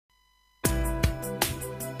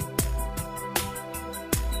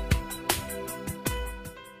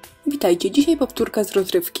Witajcie, dzisiaj powtórka z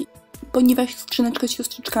rozrywki. Ponieważ skrzyneczkę z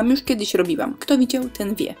siostrzyczkami już kiedyś robiłam. Kto widział,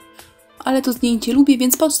 ten wie. Ale to zdjęcie lubię,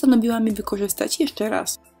 więc postanowiłam je wykorzystać jeszcze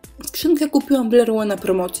raz. Skrzynkę kupiłam w Leroy na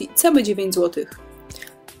promocji, całe 9 zł.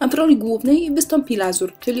 A w roli głównej wystąpi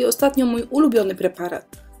lazur, czyli ostatnio mój ulubiony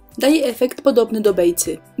preparat. Daje efekt podobny do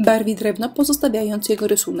bejcy. Barwi drewno, pozostawiając jego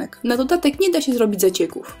rysunek. Na dodatek nie da się zrobić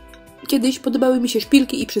zacieków. Kiedyś podobały mi się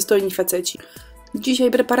szpilki i przystojni faceci.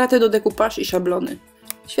 Dzisiaj preparaty do decoupage i szablony.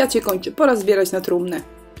 Świat się kończy, pora zbierać na trumnę.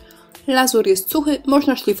 Lazur jest suchy,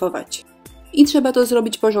 można szlifować. I trzeba to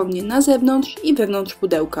zrobić porządnie na zewnątrz i wewnątrz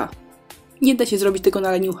pudełka. Nie da się zrobić tego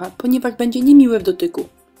na leniucha, ponieważ będzie niemiłe w dotyku.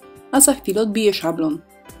 A za chwilę odbiję szablon.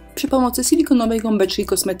 Przy pomocy silikonowej gąbeczki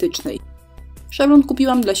kosmetycznej. Szablon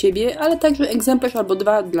kupiłam dla siebie, ale także egzemplarz albo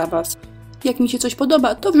dwa dla Was. Jak mi się coś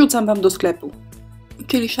podoba, to wrzucam Wam do sklepu.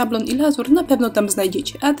 Czyli szablon i lazur na pewno tam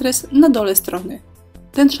znajdziecie. Adres na dole strony.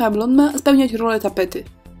 Ten szablon ma spełniać rolę tapety.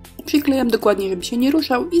 Przyklejam dokładnie, żeby się nie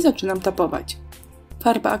ruszał i zaczynam tapować.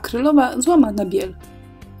 Farba akrylowa, złamana biel.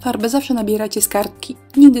 Farbę zawsze nabieracie z kartki,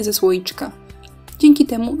 nigdy ze słoiczka. Dzięki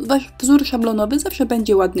temu Wasz wzór szablonowy zawsze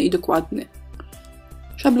będzie ładny i dokładny.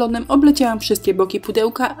 Szablonem obleciałam wszystkie boki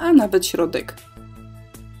pudełka, a nawet środek.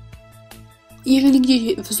 Jeżeli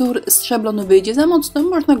gdzieś wzór z szablonu wyjdzie za mocno,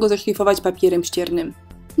 można go zaszlifować papierem ściernym.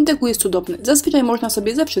 Deku jest cudowny, zazwyczaj można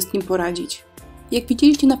sobie ze wszystkim poradzić. Jak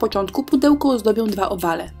widzieliście na początku, pudełko ozdobią dwa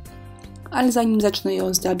owale. Ale zanim zacznę je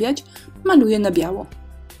ozdabiać, maluję na biało.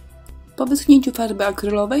 Po wyschnięciu farby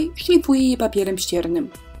akrylowej szlifuję je papierem ściernym.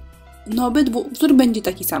 Na obydwu wzór będzie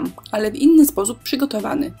taki sam, ale w inny sposób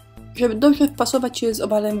przygotowany. Żeby dobrze wpasować się z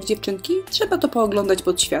owalem w dziewczynki, trzeba to pooglądać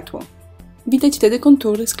pod światło. Widać wtedy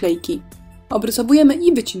kontury sklejki. Obrysowujemy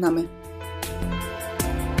i wycinamy.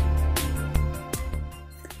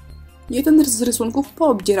 Jeden z rysunków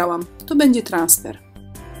poobdzierałam. To będzie transfer.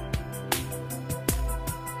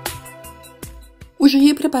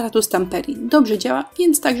 Użyję preparatu z Tamperii. Dobrze działa,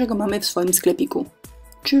 więc także go mamy w swoim sklepiku.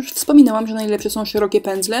 Czy już wspominałam, że najlepsze są szerokie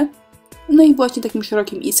pędzle? No i właśnie takim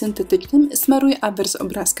szerokim i syntetycznym smaruję awers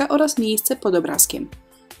obrazka oraz miejsce pod obrazkiem.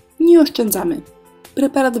 Nie oszczędzamy.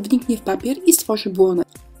 Preparat wniknie w papier i stworzy błonę.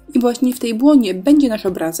 I właśnie w tej błonie będzie nasz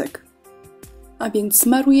obrazek. A więc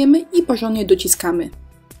smarujemy i porządnie dociskamy.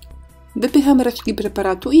 Wypycham resztki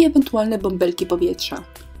preparatu i ewentualne bąbelki powietrza.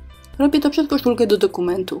 Robię to przez koszulkę do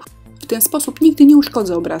dokumentów. W ten sposób nigdy nie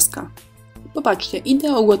uszkodzę obrazka. Popatrzcie,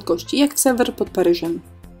 ideał gładkości, jak serwer pod Paryżem.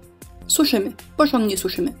 Suszymy, porządnie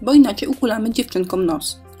suszymy, bo inaczej ukulamy dziewczynkom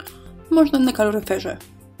nos. Można na kaloryferze.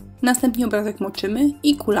 Następnie obrazek moczymy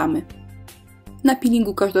i kulamy. Na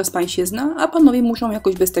peelingu każda z pań się zna, a panowie muszą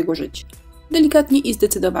jakoś bez tego żyć. Delikatnie i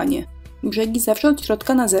zdecydowanie. Brzegi zawsze od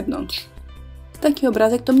środka na zewnątrz. Taki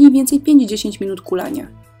obrazek to mniej więcej 5-10 minut kulania.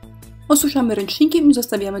 Osuszamy ręcznikiem i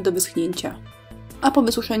zostawiamy do wyschnięcia. A po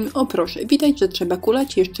wysuszeniu, o proszę, widać, że trzeba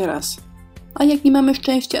kulać jeszcze raz. A jak nie mamy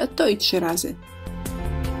szczęścia, to i 3 razy.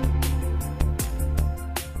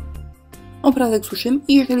 Obrazek suszymy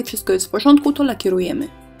i jeżeli wszystko jest w porządku, to lakierujemy.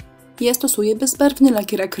 Ja stosuję bezbarwny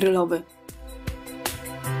lakier akrylowy.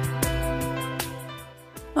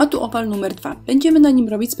 A tu owal numer 2. Będziemy na nim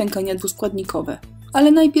robić spękania dwuskładnikowe.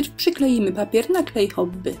 Ale najpierw przykleimy papier na klej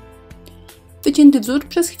hobby. Wycięty wzór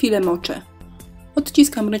przez chwilę moczę.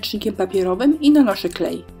 Odciskam ręcznikiem papierowym i nanoszę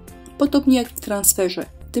klej. Podobnie jak w transferze,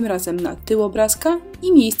 tym razem na tył obrazka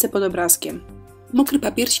i miejsce pod obrazkiem. Mokry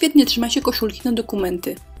papier świetnie trzyma się koszulki na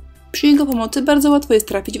dokumenty. Przy jego pomocy bardzo łatwo jest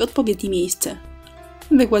trafić w odpowiednie miejsce.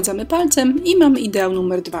 Wygładzamy palcem i mamy ideał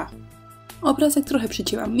numer 2. Obrazek trochę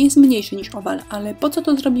przycięłam, jest mniejszy niż owal, ale po co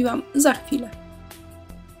to zrobiłam? Za chwilę.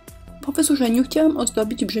 Po wysuszeniu chciałam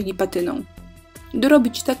ozdobić brzegi patyną.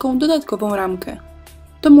 Dorobić taką dodatkową ramkę.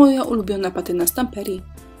 To moja ulubiona patyna z Tamperii.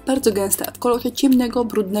 Bardzo gęsta, w kolorze ciemnego,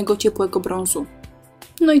 brudnego, ciepłego brązu.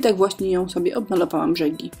 No i tak właśnie ją sobie obmalowałam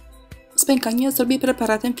brzegi. Spękania zrobię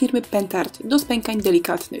preparatem firmy Pentart do spękań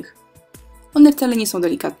delikatnych. One wcale nie są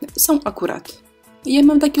delikatne, są akurat. Ja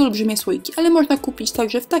mam takie olbrzymie słoiki, ale można kupić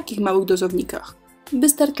także w takich małych dozownikach.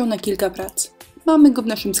 Wystarczą na kilka prac. Mamy go w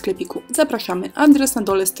naszym sklepiku. Zapraszamy, adres na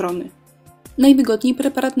dole strony. Najwygodniej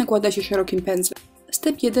preparat nakłada się szerokim pędzlem.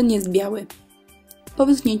 Step 1 jest biały. Po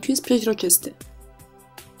wyschnięciu jest przeźroczysty.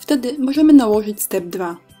 Wtedy możemy nałożyć step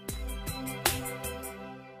 2.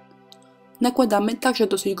 Nakładamy także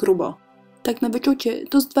dosyć grubo. Tak na wyczucie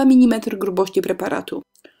to z 2 mm grubości preparatu.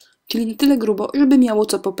 Czyli na tyle grubo, żeby miało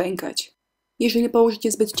co popękać. Jeżeli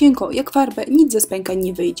położycie zbyt cienko, jak farbę, nic ze spękań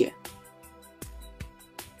nie wyjdzie.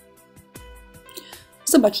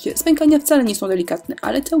 Zobaczcie, spękania wcale nie są delikatne,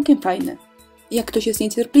 ale całkiem fajne. Jak ktoś jest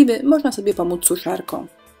niecierpliwy, można sobie pomóc suszarką.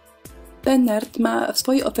 Pentart ma w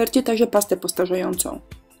swojej ofercie także pastę postarzającą.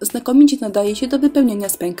 Znakomicie nadaje się do wypełniania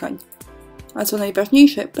spękań. A co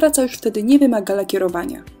najważniejsze, praca już wtedy nie wymaga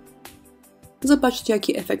lakierowania. Zobaczcie,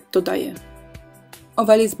 jaki efekt to daje.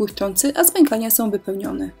 Owal jest błyszczący, a spękania są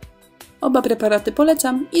wypełnione. Oba preparaty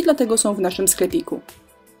polecam i dlatego są w naszym sklepiku.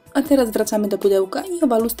 A teraz wracamy do pudełka i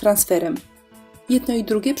owalu z transferem. Jedno i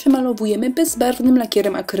drugie przemalowujemy bezbarwnym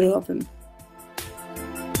lakierem akrylowym.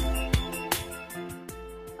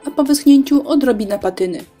 A po wyschnięciu odrobina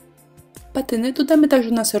patyny. Patyny dodamy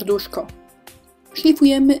także na serduszko.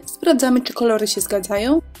 Szlifujemy, sprawdzamy, czy kolory się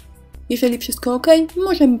zgadzają. Jeżeli wszystko ok,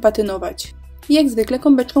 możemy patynować. Jak zwykle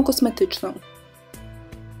kąbeczką kosmetyczną.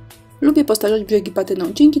 Lubię postarzać brzegi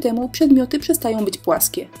patyną, dzięki temu przedmioty przestają być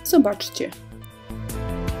płaskie. Zobaczcie.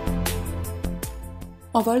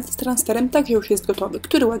 Owal z transferem także już jest gotowy.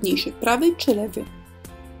 Który ładniejszy, prawy czy lewy?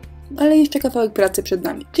 Ale jeszcze kawałek pracy przed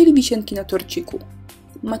nami, czyli wisienki na torciku.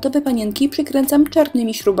 Matowe panienki przykręcam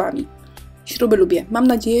czarnymi śrubami. Śruby lubię, mam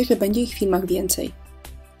nadzieję, że będzie ich w filmach więcej.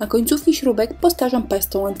 A końcówki śrubek postarzam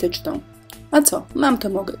pastą antyczną. A co, mam to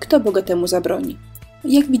mogę, kto bogatemu zabroni.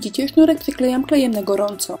 Jak widzicie, sznurek przyklejam klejem na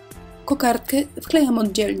gorąco. Kokardkę wklejam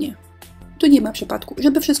oddzielnie. Tu nie ma przypadku,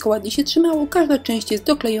 żeby wszystko ładnie się trzymało, każda część jest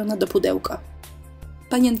doklejona do pudełka.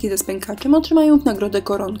 Panienki ze spękaczem otrzymają w nagrodę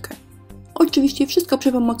koronkę. Oczywiście wszystko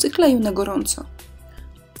przy pomocy kleju na gorąco.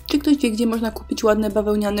 Czy ktoś wie, gdzie można kupić ładne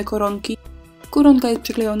bawełniane koronki? Koronka jest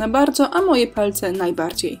przyklejona bardzo, a moje palce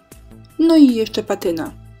najbardziej. No i jeszcze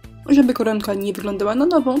patyna. Żeby koronka nie wyglądała na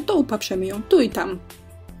nową, to upaprzemy ją tu i tam.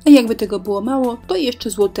 A jakby tego było mało, to jeszcze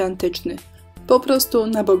złoty antyczny. Po prostu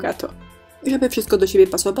na bogato. Żeby wszystko do siebie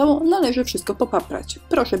pasowało, należy wszystko popaprać.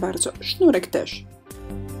 Proszę bardzo, sznurek też.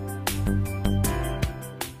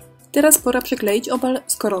 Teraz pora przykleić owal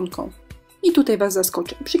z koronką. I tutaj Was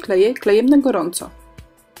zaskoczę. Przykleję klejem na gorąco.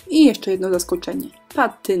 I jeszcze jedno zaskoczenie.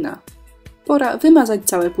 Patyna. Pora wymazać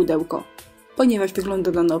całe pudełko, ponieważ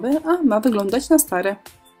wygląda na nowe, a ma wyglądać na stare.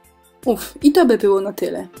 I to by było na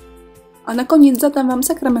tyle. A na koniec zadam Wam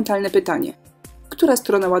sakramentalne pytanie. Która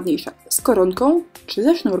strona ładniejsza? Z koronką czy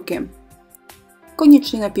ze sznurkiem?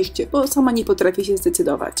 Koniecznie napiszcie, bo sama nie potrafię się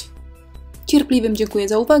zdecydować. Cierpliwym dziękuję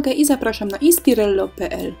za uwagę i zapraszam na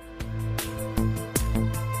inspirello.pl.